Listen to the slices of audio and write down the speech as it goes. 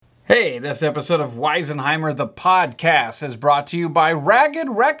Hey, this episode of Weisenheimer the Podcast is brought to you by Ragged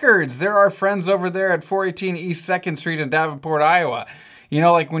Records. They're our friends over there at 418 East 2nd Street in Davenport, Iowa. You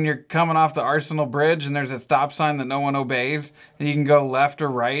know, like when you're coming off the Arsenal Bridge and there's a stop sign that no one obeys, and you can go left or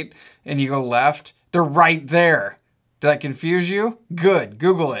right, and you go left? They're right there. Did I confuse you? Good.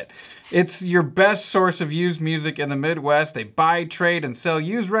 Google it. It's your best source of used music in the Midwest. They buy, trade, and sell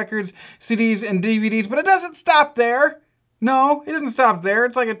used records, CDs, and DVDs, but it doesn't stop there. No, it doesn't stop there.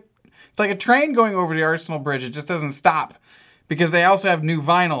 It's like a train going over the Arsenal Bridge. It just doesn't stop. Because they also have new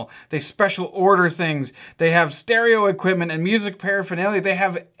vinyl. They special order things. They have stereo equipment and music paraphernalia. They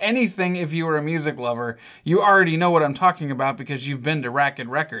have anything if you are a music lover. You already know what I'm talking about because you've been to Ragged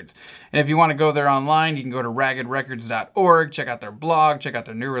Records. And if you want to go there online, you can go to raggedrecords.org, check out their blog, check out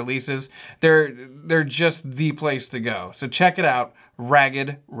their new releases. They're just the place to go. So check it out,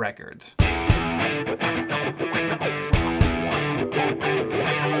 Ragged Records.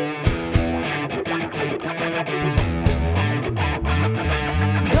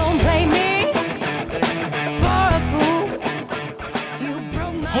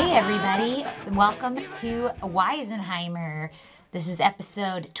 Welcome to Weisenheimer. This is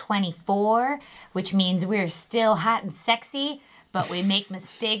episode 24, which means we're still hot and sexy, but we make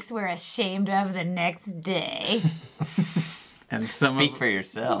mistakes we're ashamed of the next day. And Speak for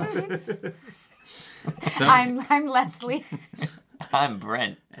yourself. I'm Leslie. I'm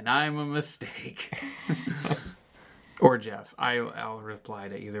Brent. And I'm a mistake. Or Jeff. I'll reply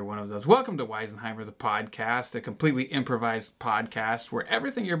to either one of those. Welcome to Weisenheimer, the podcast, a completely improvised podcast where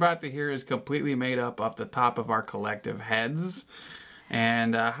everything you're about to hear is completely made up off the top of our collective heads.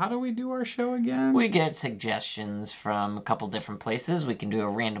 And how do we do our show again? We get suggestions from a couple different places. We can do a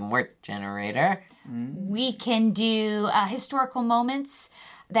random word generator. We can do historical moments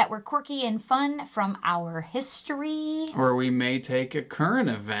that were quirky and fun from our history. Or we may take a current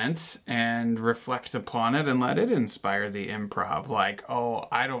event and reflect upon it and let it inspire the improv. Like,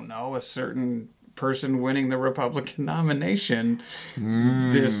 I don't know, a certain person winning the Republican nomination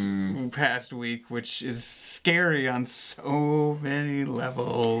this past week, which is scary on so many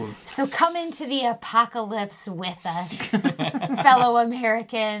levels. So come into the apocalypse with us, fellow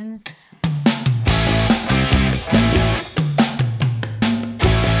Americans.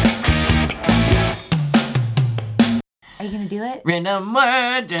 Are you going to do it? Random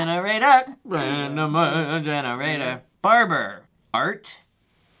word generator. Random word generator. Barber. Art.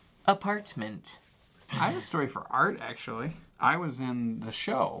 Apartment. I have a story for Art, actually. I was in the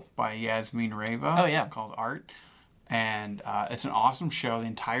show by Yasmin Reva. Called Art. And it's an awesome show. The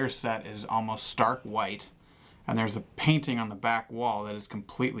entire set is almost stark white. And there's a painting on the back wall that is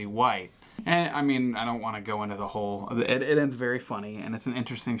completely white. And, I mean, I don't want to go into the whole... It ends very funny, and it's an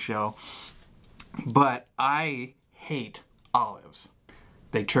interesting show. But I hate olives.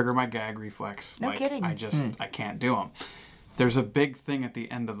 They trigger my gag reflex. No kidding. I can't do them. There's a big thing at the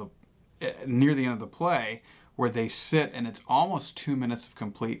end of near the end of the play where they sit and it's almost 2 minutes of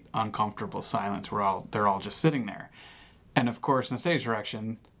complete uncomfortable silence where they're all just sitting there. And of course, in the stage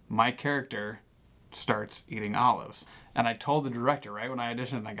direction, my character starts eating olives. And I told the director, right when I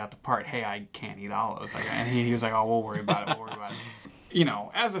auditioned and I got the part, hey, I can't eat olives. And he was like, oh, we'll worry about it. You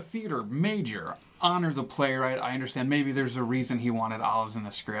know, as a theater major, honor the playwright. I understand maybe there's a reason he wanted olives in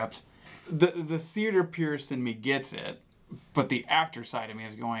the script. The theater purist in me gets it, but the actor side of me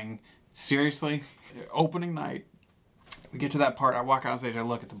is going, seriously? Opening night, we get to that part, I walk out on stage, I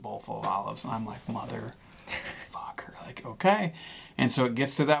look at the bowl full of olives, and I'm like, mother fucker. Like, okay. And so it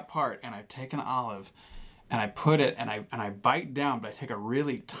gets to that part, and I take an olive, and I put it, and I bite down, but I take a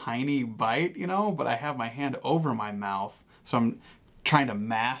really tiny bite, but I have my hand over my mouth, so I'm trying to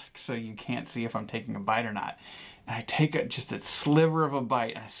mask so you can't see if I'm taking a bite or not. And I take just a sliver of a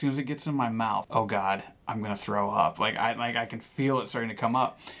bite, and as soon as it gets in my mouth, oh God, I'm gonna throw up. I can feel it starting to come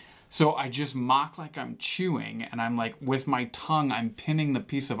up. So I just mock like I'm chewing, and I'm like, with my tongue, I'm pinning the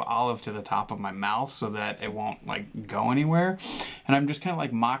piece of olive to the top of my mouth so that it won't go anywhere. And I'm just kind of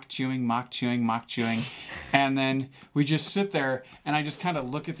like mock chewing. And then we just sit there, and I just kind of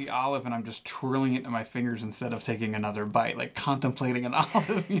look at the olive, and I'm just twirling it in my fingers instead of taking another bite, like contemplating an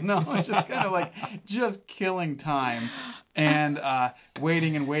olive, It's just kind of like just killing time. And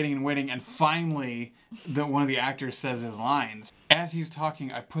waiting. And finally, one of the actors says his lines. As he's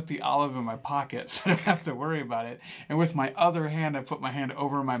talking, I put the olive in my pocket so I don't have to worry about it. And with my other hand, I put my hand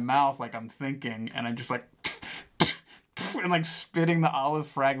over my mouth like I'm thinking. And I'm just like... and like spitting the olive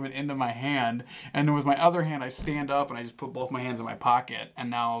fragment into my hand. And then with my other hand, I stand up and I just put both my hands in my pocket. And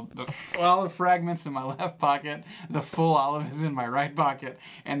now the olive fragment's in my left pocket, the full olive is in my right pocket.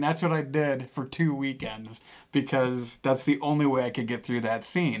 And that's what I did for 2 weekends because that's the only way I could get through that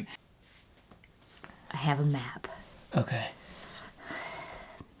scene. I have a map. Okay.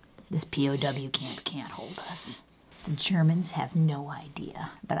 This POW camp can't hold us. The Germans have no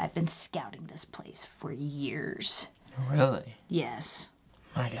idea, but I've been scouting this place for years. Really? Yes.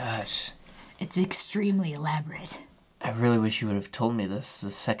 My gosh. It's extremely elaborate. I really wish you would have told me this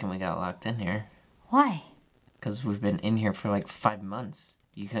the second we got locked in here. Why? Because we've been in here for like 5 months.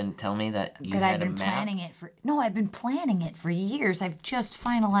 You couldn't tell me that you That had I've been a map? planning it for... No, I've been planning it for years. I've just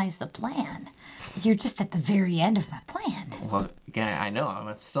finalized the plan. You're just at the very end of my plan. Well, yeah, I know.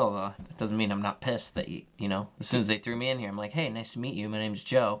 But still, that doesn't mean I'm not pissed that, as soon as they threw me in here, I'm like, hey, nice to meet you. My name's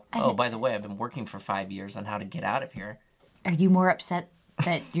Joe. Oh, by the way, I've been working for 5 years on how to get out of here. Are you more upset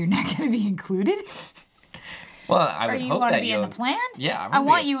that you're not going to be included? Well, I would Or you hope want to that be in the plan? Yeah, I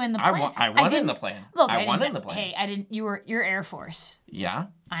want you in the plan. I want in didn't- the plan. Look, I want didn't- in the plan. Hey, I didn't. You're Air Force. Yeah?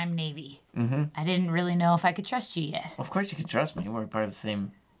 I'm Navy. Mm-hmm. I didn't really know if I could trust you yet. Of course you can trust me. We're part of the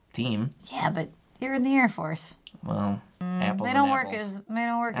same team. Yeah, but you're in the Air Force. Well, apples They don't and work apples. as they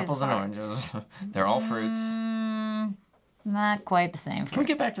don't work Apples as and far. oranges. They're all fruits. Not quite the same. Can we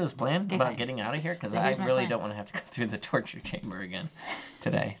get back to this plan about fine. getting out of here? Because So I here's my really plan. don't want to have to go through the torture chamber again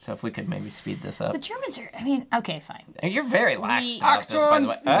today. So if we could maybe speed this up. The Germans are. I mean, okay, fine. And you're very lax We- about this, by the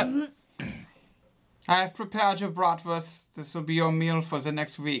way. I have prepared your bratwurst. This will be your meal for the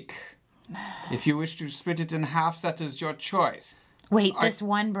next week. If you wish to split it in half, that is your choice. Wait, this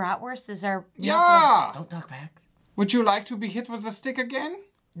one bratwurst is our. Yeah! Don't talk back. Would you like to be hit with a stick again?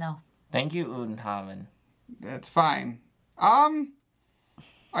 No. Thank you, Udenhaven. That's fine.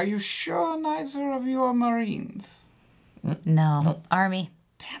 Are you sure neither of you are Marines? No. Army.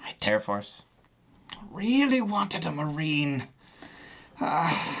 Damn it. Air Force. Really wanted a Marine.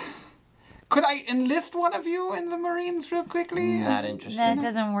 Could I enlist one of you in the Marines real quickly? Not interested. That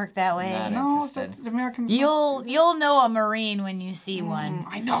doesn't work that way. Not No, is interested. that the American You'll know a Marine when you see one.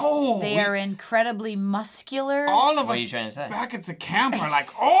 I know. They are incredibly muscular. All of What us are you trying to say? back at the camp are like,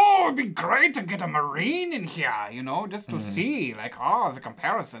 oh, it'd be great to get a Marine in here, just to see, like, the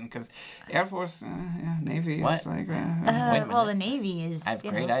comparison, because Air Force, Navy is What? like. Wait a Well, minute. the Navy is. I have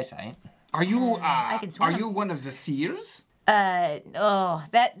you great know, eyesight. Are you? I can swim. Are you one of the SEALs? That. Yeah,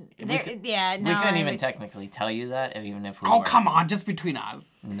 no. we couldn't I even would- technically tell you that, even if we Oh, were. come on, just between us.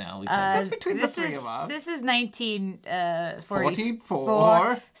 No, we couldn't. That's between the This three is of us. this is 1944.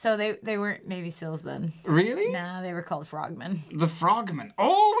 44. So they weren't Navy SEALs then. Really? No, they were called frogmen. The frogmen.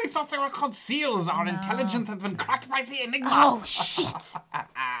 Oh, we thought they were called SEALs. Our intelligence has been cracked by the Enigma. Oh shit!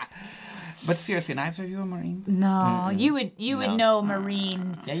 But seriously, neither of you are Marines? No, you would No. know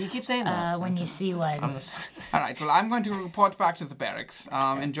Marine Yeah, you keep saying that. when you see one. I'm just- All right, well, I'm going to report back to the barracks.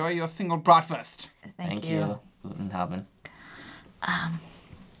 Enjoy your single bratwurst. Thank Thank you, Udenhaven.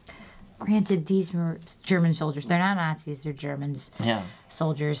 Granted, these German soldiers, they're not Nazis, they're Germans. Yeah.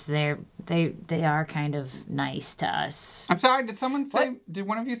 Soldiers, they are kind of nice to us. I'm sorry, did someone say, did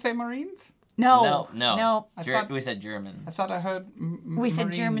one of you say Marines? No. No. thought- We said Germans. I thought I heard We said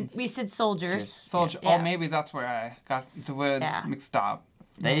Marines. German. We said soldiers. Soldier. Yeah. Oh, maybe that's where I got the words Yeah. mixed up.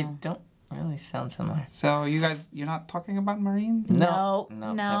 They don't really sound similar. So you guys, you're not talking about Marines? No,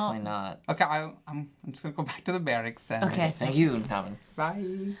 No, no. definitely not. Okay, I'm just gonna go back to the barracks then. Okay. Thank you, Udenhaven.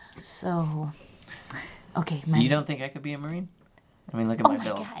 Bye. So, okay. You don't think I could be a Marine? I mean, look at Oh my my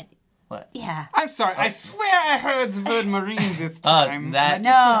bill. god. What? Yeah. I'm sorry. I swear I heard the word Marine this Oh, time. that- and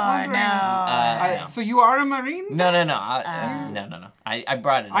I just was No, wondering- no. No. So you are a Marine? No. No. I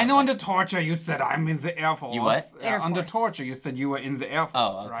brought it up. I know under torture you said I'm in the Air Force. You what? Air Under Force. torture you said you were in the Air Force,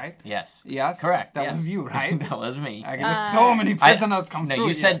 Oh, okay. right? Yes. Yes? Correct. That yes. was you, right? That was me. I guess so many prisoners come No, through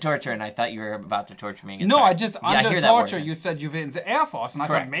you here. said torture, and I thought you were about to torture me again. No, Sorry. I just Yeah, I under hear that word. torture you said you were in the Air Force, and I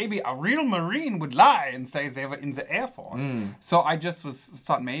Correct. thought maybe a real Marine would lie and say they were in the Air Force. So I just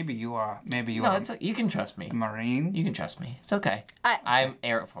thought maybe you are No, a you can trust me. Marine. You can trust me. It's okay. I- I'm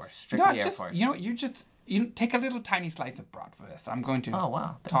Air Force, strictly Air just Force. you take a little tiny slice of bratwurst. I'm going to Oh,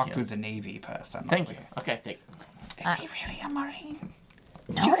 wow. Thank talk you. to the Navy person. Thank over you. here. Okay, thank Is he really a Marine?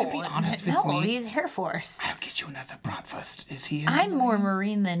 No, You can be honest with no, me. he's Air Force. I'll get you another bratwurst. Is he? I'm more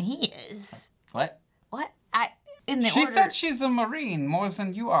Marine than he is. What? What? In the She order. said she's a Marine more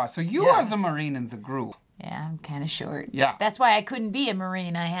than you are. So you Yeah. are the Marine in the group. Yeah, I'm kind of short. Yeah. That's why I couldn't be a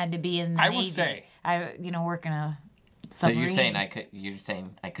Marine. I had to be in the I Navy. will say. I work in a So submarine. you're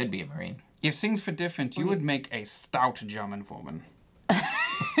saying I could be a Marine? If things were different, you would make a stout German woman.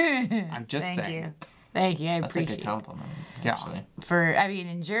 I'm just Thank saying. you. Thank you. I That's a appreciate good it. compliment. Yeah. Actually.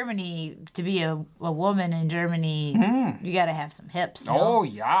 In Germany, to be a woman in Germany, you got to have some hips. No? Oh,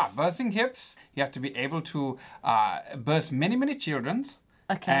 yeah. Birthing hips. You have to be able to birth many, many children.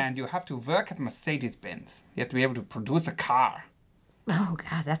 Okay. And you have to work at Mercedes-Benz. You have to be able to produce a car. Oh,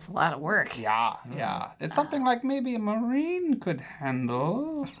 God, that's a lot of work. Yeah, yeah. It's something like maybe a Marine could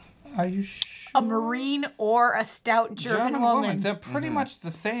handle. Are you sure? A Marine or a stout German woman. They're pretty much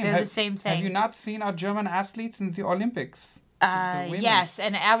the same. They're the same thing. Have you not seen our German athletes in the Olympics? The women? Yes,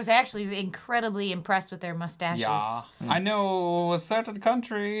 and I was actually incredibly impressed with their mustaches. Yeah. I know a certain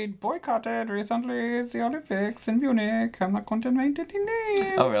country boycotted recently the Olympics in Munich. I'm not going to name any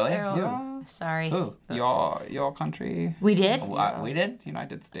names. Oh, really? Yeah. Sorry. Who? Your country. We did? We did? The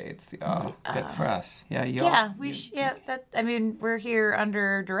United States. Yeah. Good for us. Yeah. Yeah, we're here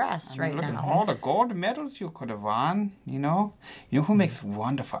under duress right Look at now. all the gold medals you could have won, you know? You know who makes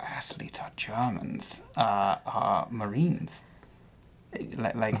wonderful athletes are Germans, Marines.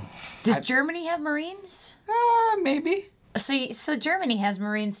 Like Does Germany have Marines? maybe. So Germany has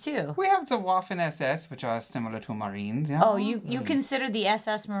Marines too. We have the Waffen SS, which are similar to Marines, yeah? Oh, you consider the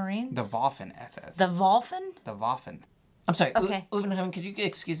SS Marines? The Waffen SS. The Wolfen? The Waffen. I'm sorry. Okay. Uvenheim, could you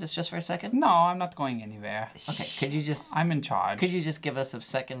excuse us just for a second? No, I'm not going anywhere. Okay. Could you just I'm in charge. could you just give us a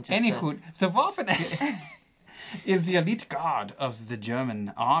second? Just Anywho, the Waffen SS is the elite guard of the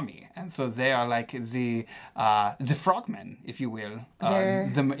German army, and so they are like the frogmen, if you will.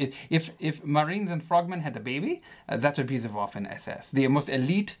 If Marines and frogmen had a baby, that would be the Waffen SS, the most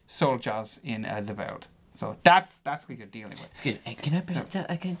elite soldiers in the world. So that's what you're dealing with. Excuse me. Hey,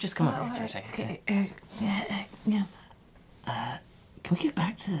 I can just come over here for a second. Yeah. Can we get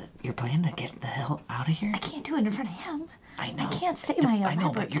back to your plan to get the hell out of here? I can't do it in front of him. I know. I can't say my I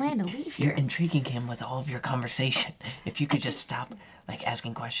know, elaborate but plan to leave you're here. intriguing him with all of your conversation. If you could just stop,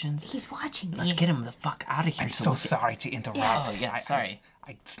 asking questions. He's watching me. Let's get him the fuck out of here. I'm so sorry to interrupt. Yes. Oh, yeah, sorry.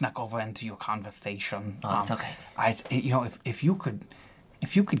 I snuck over into your conversation. Oh, it's okay. If you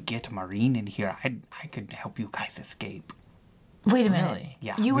could get a Marine in here, I could help you guys escape. Wait a minute. Really?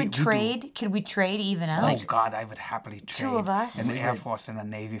 Yeah, You we would do. trade? Could we trade even out? Oh God, I would happily trade. Two of us? in the Air Force and the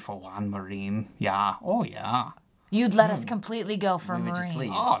Navy for one Marine. Yeah. Oh yeah. You'd let us completely go for a We would Marine. just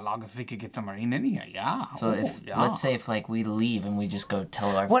leave. Oh, as long as we could get some Marine in here. Yeah. So let's say if we leave and we just go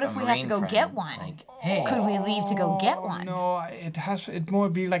tell our What if a we have to Marine go friend, get one? Hey, Could we leave to go get one? No, it more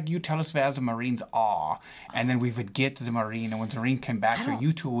be like you tell us where the Marines are, and then we would get the Marine, and when the Marine came back here,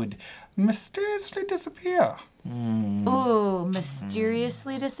 you two would mysteriously disappear. Ooh,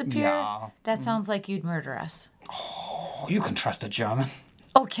 mysteriously disappear? Yeah. That sounds like you'd murder us. Oh, you can trust a German.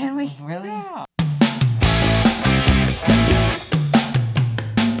 Oh, can we? really?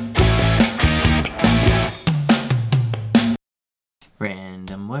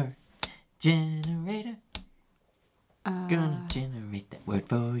 Random word generator. Gonna generate that word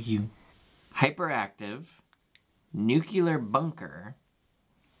for you. Hyperactive, nuclear bunker,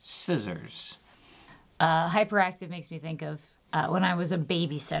 scissors. Hyperactive makes me think of when I was a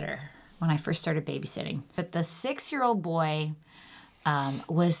babysitter, when I first started babysitting. But the 6-year-old boy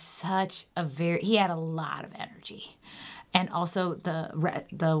was such a he had a lot of energy. And also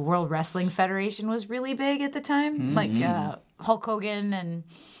the World Wrestling Federation was really big at the time, like Hulk Hogan and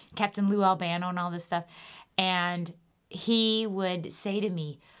Captain Lou Albano and all this stuff. And he would say to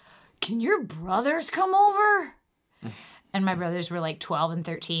me, "Can your brothers come over?" And my brothers were like 12 and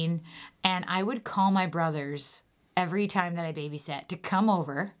 13. And I would call my brothers every time that I babysat to come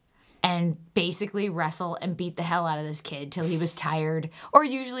over and basically wrestle and beat the hell out of this kid till he was tired. Or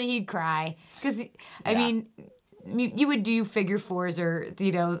usually he'd cry. Because, I mean, you would do figure fours or,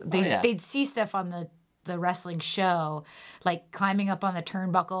 they'd see stuff on the wrestling show, like climbing up on the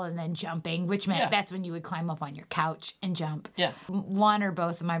turnbuckle and then jumping, which meant that's when you would climb up on your couch and jump. Yeah. One or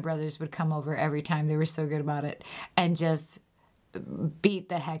both of my brothers would come over every time. They were so good about it. And just beat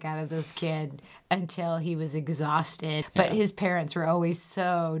the heck out of this kid until he was exhausted. But his parents were always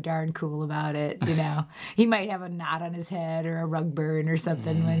so darn cool about it, He might have a knot on his head or a rug burn or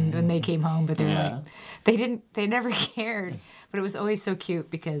something when they came home, but they were like, they never cared. But it was always so cute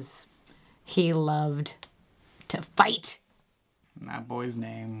because he loved to fight. And that boy's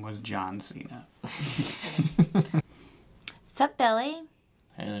name was John Cena. Sup, Billy?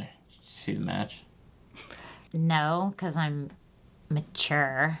 Hey there. Did you see the match? No, because I'm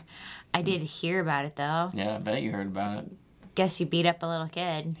mature. I did hear about it, though. Yeah, I bet you heard about it. Guess you beat up a little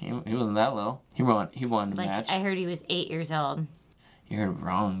kid. He wasn't that little. He won the match. I heard he was 8 years old. You heard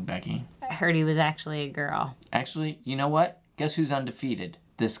wrong, Becky. I heard he was actually a girl. Actually, you know what? Guess who's undefeated?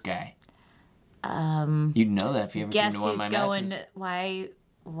 This guy. You'd know that if you ever came Guess to one of who's my going? matches. Why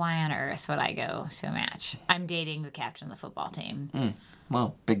why on earth would I go to a match? I'm dating the captain of the football team.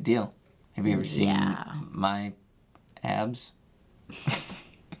 Well, big deal. Have you ever seen Yeah. my abs?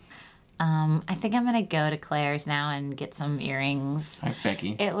 I think I'm gonna go to Claire's now and get some earrings. Hi,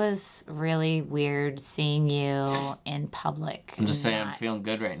 Becky. It was really weird seeing you in public. I'm just saying I'm not- feeling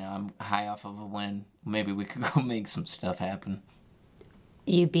good right now. I'm high off of a win. Maybe we could go make some stuff happen.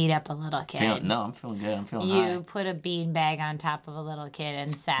 You beat up a little kid. No, I'm feeling good. I'm feeling You high. put a bean bag on top of a little kid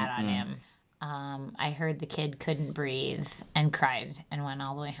and sat on him. I heard the kid couldn't breathe and cried and went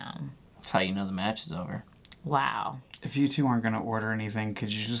all the way home. That's how you know the match is over. Wow. If you two aren't going to order anything,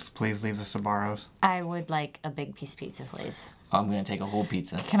 could you just please leave the Sbarros? I would like a big piece of pizza, please. I'm going to take a whole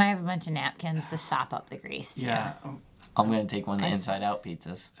pizza. Can I have a bunch of napkins to sop up the grease? too? Yeah. Oh, I'm going to take one of the inside out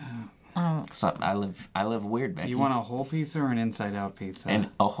pizzas. I live weird, Becky. you want a whole pizza or an inside-out pizza? And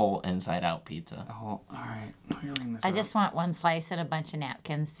a whole inside out pizza. All right. Let me ring this I up. just want one slice and a bunch of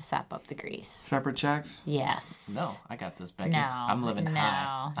napkins to sop up the grease. Separate checks? Yes. No, I got this, Becky. No. I'm living no,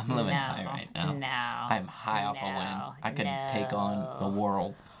 high. I'm living no, high right now. No. I'm high off a win. no, I could take on the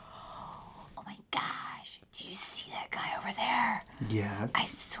world. Oh my gosh. Do you see that guy over there? Yes. I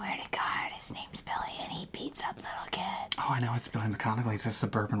swear to God, his name's Billy and he beats up little kids. Oh, I know. It's Billy McConaughey. He's a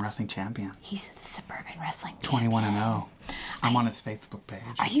suburban wrestling champion. He's the suburban wrestling 21 and 0. I'm on his Facebook page.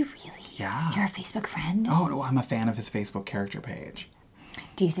 Are you really? Yeah. You're a Facebook friend? Oh, no, I'm a fan of his Facebook character page.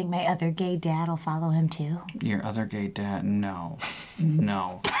 Do you think my other gay dad will follow him too? Your other gay dad? No.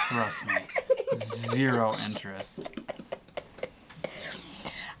 No. Trust me. Zero interest.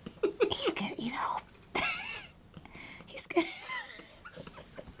 He's gonna eat all. He's gonna.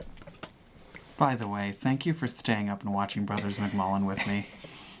 By the way, thank you for staying up and watching Brothers McMullen with me.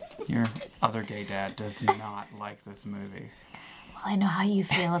 Your other gay dad does not like this movie. Well, I know how you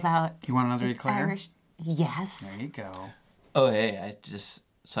feel about You want another eclair? Irish. Yes. There you go. Oh, hey, I just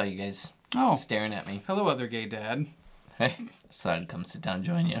saw you guys Oh, staring at me. hello, other gay dad. Hey, just thought I'd come sit down and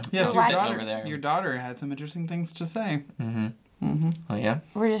join you. Yeah, We're your watching- daughter, over there. your daughter had some interesting things to say. Oh, yeah?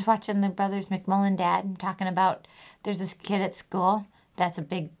 We're just watching the Brothers McMullen dad and talking about there's this kid at school that's a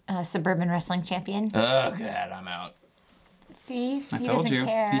big suburban wrestling champion. Oh, God, I'm out. See? I he told doesn't you,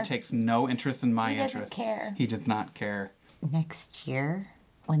 care. he takes no interest in my He doesn't interests. care. He does not care. Next year,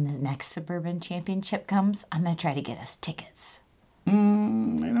 when the next suburban championship comes, I'm going to try to get us tickets. They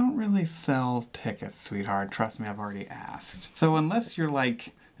don't really sell tickets, sweetheart. Trust me, I've already asked. So unless you're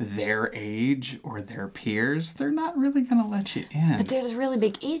like their age or their peers, they're not really gonna let you in. But there's a really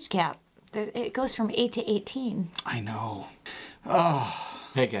big age gap. It goes from 8 to 18. I know.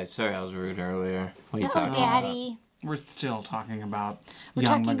 Hey, guys, sorry I was rude earlier. What are you Oh, talking about? Daddy. We're still talking about We're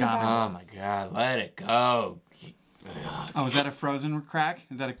young talking Magana. about- Oh, my God, let it go. Oh, is that a Frozen crack?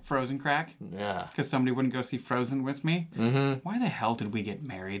 Is that a Frozen crack? Yeah. Because somebody wouldn't go see Frozen with me? Mm-hmm. Why the hell did we get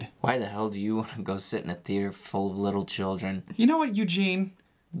married? Why the hell do you want to go sit in a theater full of little children? You know what, Eugene?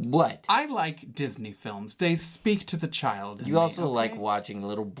 What? I like Disney films. They speak to the child in You me, also okay? like watching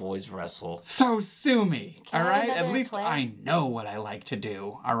little boys wrestle. So sue me, Can all I have right? At another least eclair? I know what I like to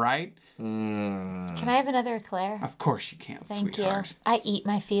do, all right? Can I have another eclair? Of course you can, Thank sweetheart. you. I eat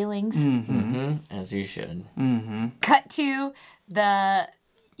my feelings. As you should. Cut to the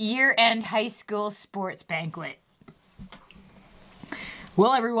year-end high school sports banquet.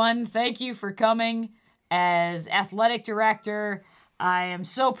 Well, everyone, thank you for coming. As athletic director, I am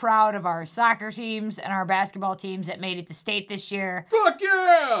so proud of our soccer teams and our basketball teams that made it to state this year. Fuck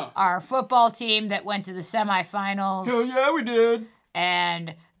yeah! Our football team that went to the semifinals. Hell yeah, we did.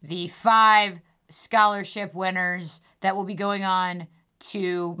 And the 5 scholarship winners that will be going on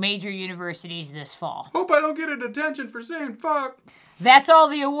to major universities this fall. Hope I don't get a detention for saying fuck. That's all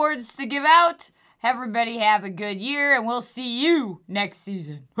the awards to give out. Everybody have a good year, and we'll see you next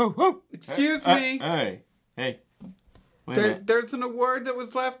season. Ho, ho. Excuse me. Hey. Wait a minute. There's an award that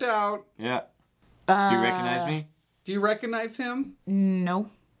was left out. Yeah. Do you recognize me? Do you recognize him? No.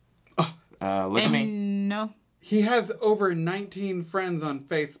 Look at me. No. He has over 19 friends on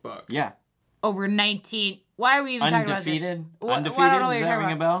Facebook. Yeah. Over 19. Why are we even talking about this? Undefeated? What- Undefeated? I don't know what Does you're that talking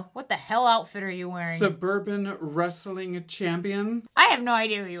ring a about. bell? What the hell outfit are you wearing? Suburban wrestling champion. I have no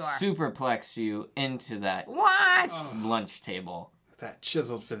idea who you are. Superplex you into that What? lunch table. That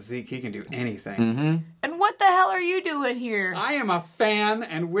chiseled physique, he can do anything. And what the hell are you doing here? I am a fan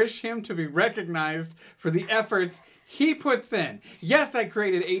and wish him to be recognized for the efforts he puts in. Yes, I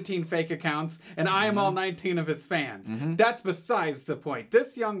created 18 fake accounts, and I am all 19 of his fans. That's besides the point.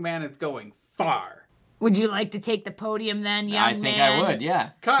 This young man is going far. Would you like to take the podium then, young I think man? I would, yeah.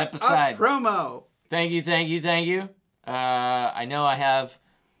 Cut Step aside. a promo. Thank you. I know I have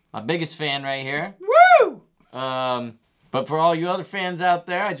my biggest fan right here. Woo! But for all you other fans out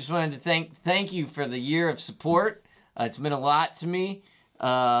there, I just wanted to thank you for the year of support. It's meant a lot to me.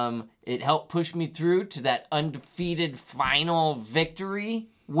 It helped push me through to that undefeated final victory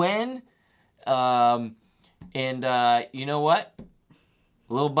win. And you know what?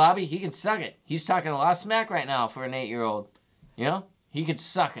 Little Bobby, he can suck it. He's talking a lot of smack right now for an 8-year-old. You know? He could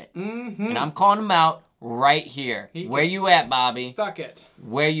suck it. Mm-hmm. And I'm calling him out right here. Where you at, Bobby? Suck it.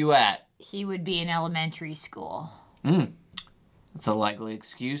 Where you at? He would be in elementary school. That's a likely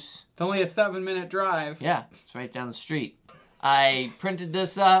excuse. It's only a 7-minute drive. Yeah, it's right down the street. I printed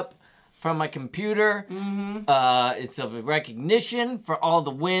this up from my computer. It's of a recognition for all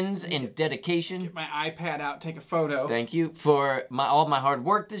the wins and dedication. Get my iPad out, take a photo. Thank you for all my hard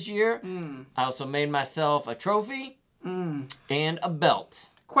work this year. I also made myself a trophy and a belt.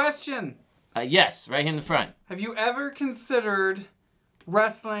 Question. Yes, right here in the front. Have you ever considered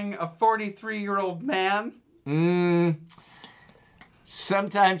wrestling a 43-year-old man?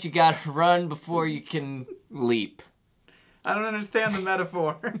 Sometimes you gotta run before you can leap. I don't understand the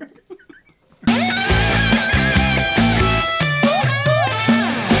metaphor.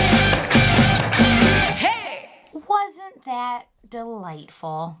 Wasn't that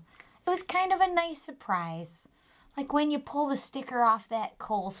delightful? It was kind of a nice surprise. Like when you pull the sticker off that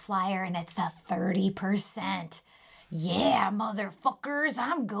Kohl's flyer and it's the 30%. Yeah, motherfuckers,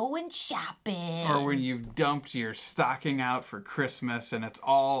 I'm going shopping. Or when you've dumped your stocking out for Christmas and it's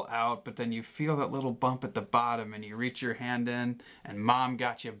all out, but then you feel that little bump at the bottom and you reach your hand in and Mom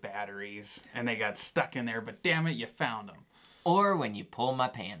got you batteries and they got stuck in there, but damn it, you found them. Or when you pull my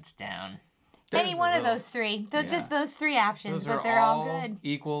pants down. Any one of those three. Just those three options, Those but are they're all good.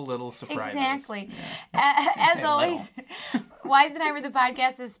 Equal little surprises. Exactly. As always, Weisenheimer the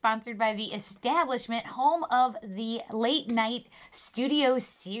podcast is sponsored by The Establishment, home of the late night studio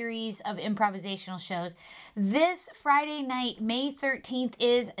series of improvisational shows. This Friday night, May 13th,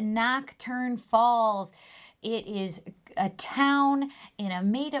 is Nocturne Falls. It is a town in a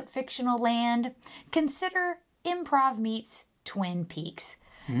made-up fictional land. Consider improv meets Twin Peaks.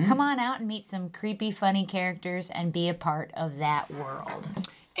 Come on out and meet some creepy, funny characters and be a part of that world.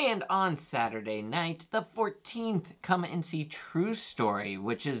 And on Saturday night, the 14th, come and see True Story,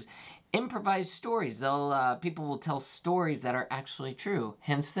 which is improvised stories. People will tell stories that are actually true,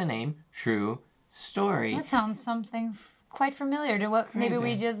 hence the name True Story. That sounds something quite familiar to what maybe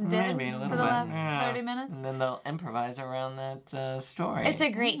we just did Maybe a little for the bit, last yeah. 30 minutes. And then they'll improvise around that story. It's a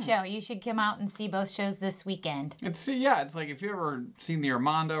great show. You should come out and see both shows this weekend. It's like if you've ever seen the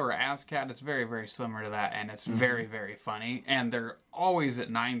Armando or ASCAT, it's very, very similar to that, and it's very, very funny. And they're always at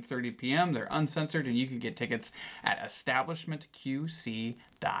 9:30 p.m. They're uncensored, and you can get tickets at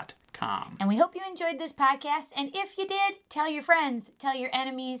establishmentqc.com. And we hope you enjoyed this podcast. And if you did, tell your friends, tell your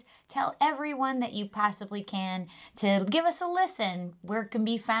enemies, tell everyone that you possibly can to give us a listen. Where it can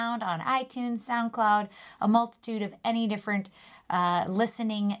be found on iTunes, SoundCloud, a multitude of any different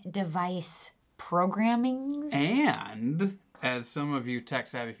listening device programmings. And as some of you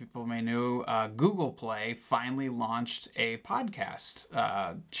tech-savvy people may know, Google Play finally launched a podcast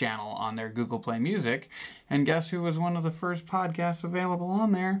channel on their Google Play Music. And guess who was one of the first podcasts available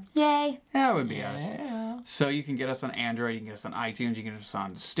on there? Yay. That would be us. So you can get us on Android, you can get us on iTunes, you can get us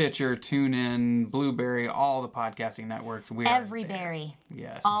on Stitcher, TuneIn, Blueberry, all the podcasting networks. Every berry.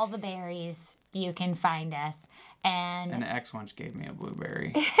 Yes. All the berries, you can find us. And X once gave me a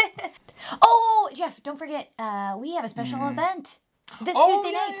blueberry. Oh, Jeff, don't forget, we have a special event this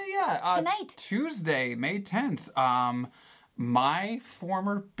Tuesday night. Tonight. Tuesday, May 10th. My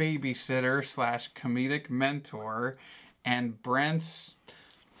former babysitter / comedic mentor and Brent's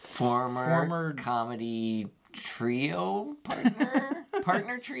former comedy trio partner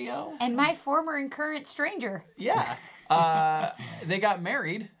trio. And my former and current stranger. Yeah. They got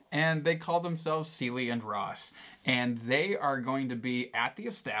married. And they call themselves Celie and Ross. And they are going to be at the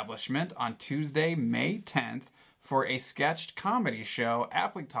Establishment on Tuesday, May 10th for a sketched comedy show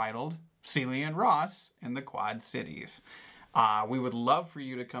aptly titled Celie and Ross in the Quad Cities. We would love for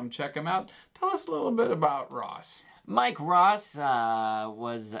you to come check them out. Tell us a little bit about Ross. Mike Ross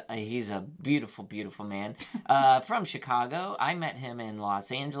he's a beautiful, beautiful man from Chicago. I met him in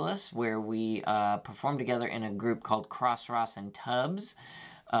Los Angeles where we performed together in a group called Cross, Ross, and Tubbs.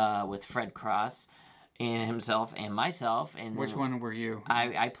 With Fred Cross and himself and myself. And which one were you?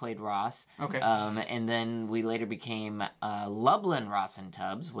 I played Ross. Okay. And then we later became Lublin, Ross, and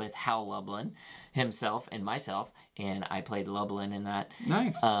Tubbs with Hal Lublin, himself and myself. and I played Lublin in that.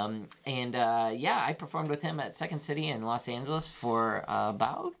 Nice. I performed with him at Second City in Los Angeles for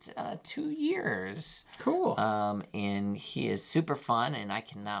about 2 years. Cool. And he is super fun, and I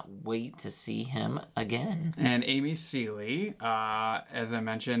cannot wait to see him again. And Amy Seeley, as I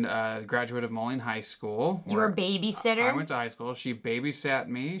mentioned, graduate of Moline High School. You were a babysitter? I went to high school. She babysat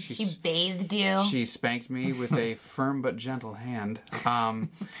me. She bathed you. She spanked me with a firm but gentle hand.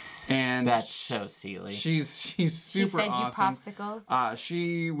 And That's so Seeley. She's super She fed awesome. you popsicles?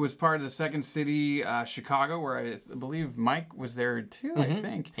 She was part of the Second City, Chicago, where I believe Mike was there too, I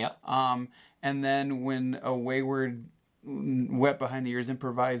think. Yep. And then when a wayward, wet behind the ears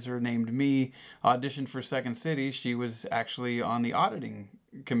improviser named me auditioned for Second City, she was actually on the auditing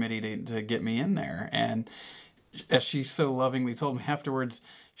committee to get me in there. And as she so lovingly told me afterwards,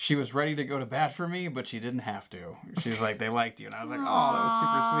 she was ready to go to bat for me, but she didn't have to. She was like, they liked you. And I was like, oh, that was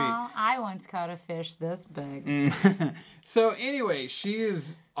super sweet. I once caught a fish this big. So anyway, she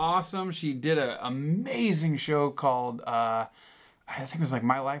is awesome. She did an amazing show called, I think it was like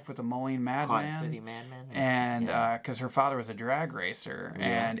My Life with the Moline Madman. Quad City Madman. And because her father was a drag racer.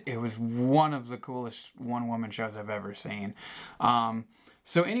 And it was one of the coolest one-woman shows I've ever seen.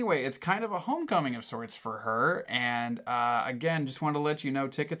 So anyway, it's kind of a homecoming of sorts for her. And again, just wanted to let you know,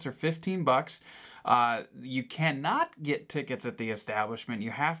 tickets are $15. You cannot get tickets at the establishment. You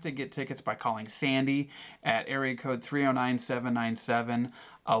have to get tickets by calling Sandy at area code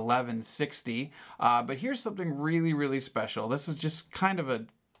 309-797-1160. But here's something really, really special. This is just kind of a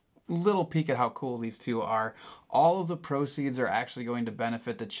little peek at how cool these two are. All of the proceeds are actually going to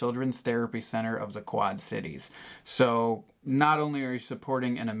benefit the Children's Therapy Center of the Quad Cities. So not only are you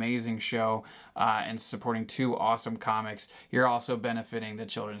supporting an amazing show and supporting two awesome comics, you're also benefiting the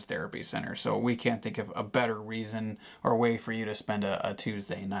Children's Therapy Center. So we can't think of a better reason or way for you to spend a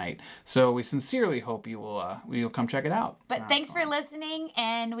Tuesday night. So we sincerely hope you'll come check it out. But thanks for listening,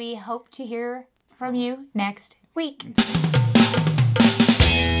 and we hope to hear from you next week.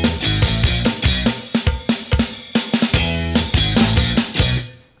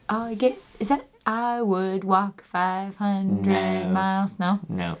 I would walk 500 miles. No?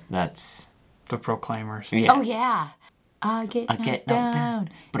 No, that's The Proclaimers. yes. Oh, yeah. I get knocked down,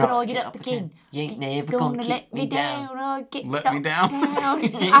 but I'll get up again. You ain't never gonna let me kick me down. I'll get Let me down?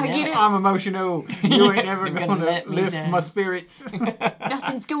 I get it. I'm emotional. You ain't never You're gonna gonna let me lift down. my spirits.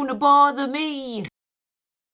 Nothing's gonna bother me.